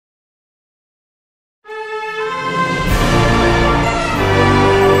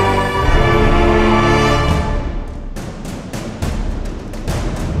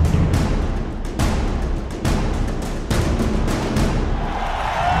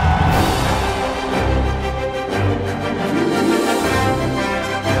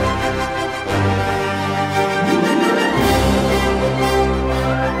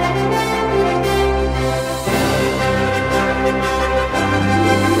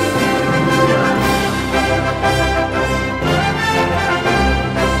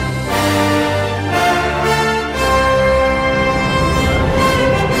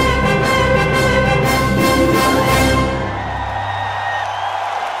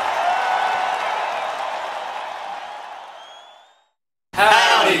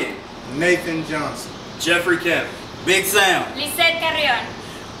Nathan Johnson. Jeffrey Kemp. Big Sam. Lisette Carrion.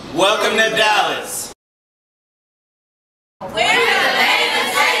 Welcome to Dallas. We're the Beta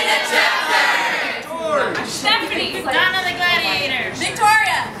Zeta chapter. Stephanie. Donna the Gladiator.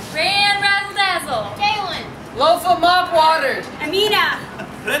 Victoria. Rayanne Razzle Dazzle. Kaylin. Lofa Mop Water. Amina.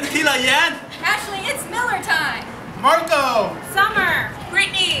 Tranquila, Yan. Ashley, it's Miller time. Marco. Summer.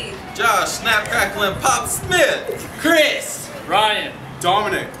 Brittany. Josh, Snap, Crackle, and Pop Smith. Chris. Ryan.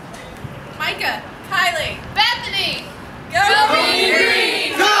 Dominic. Micah. Kylie. Bethany. Go Green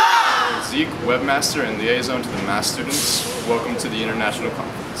Green! Zeke, webmaster and liaison to the math students. Welcome to the International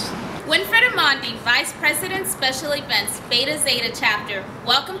Conference. Winfred Amondi, Vice President, Special Events, Beta Zeta Chapter.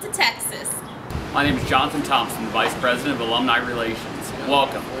 Welcome to Texas. My name is Jonathan Thompson, Vice President of Alumni Relations.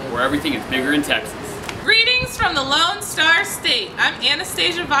 Welcome, where everything is bigger in Texas. Greetings from the Lone Star State. I'm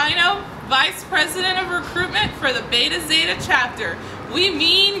Anastasia Vino, Vice President of Recruitment for the Beta Zeta Chapter. We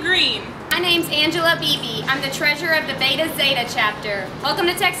mean green. My name's Angela Beebe. I'm the treasurer of the Beta Zeta Chapter. Welcome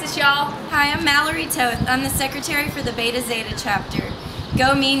to Texas, y'all. Hi, I'm Mallory Toth. I'm the secretary for the Beta Zeta Chapter.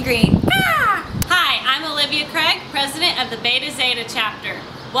 Go Mean Green. Ah! Hi, I'm Olivia Craig, president of the Beta Zeta Chapter.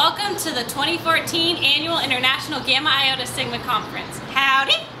 Welcome to the 2014 Annual International Gamma Iota Sigma Conference.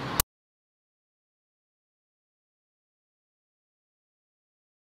 Howdy!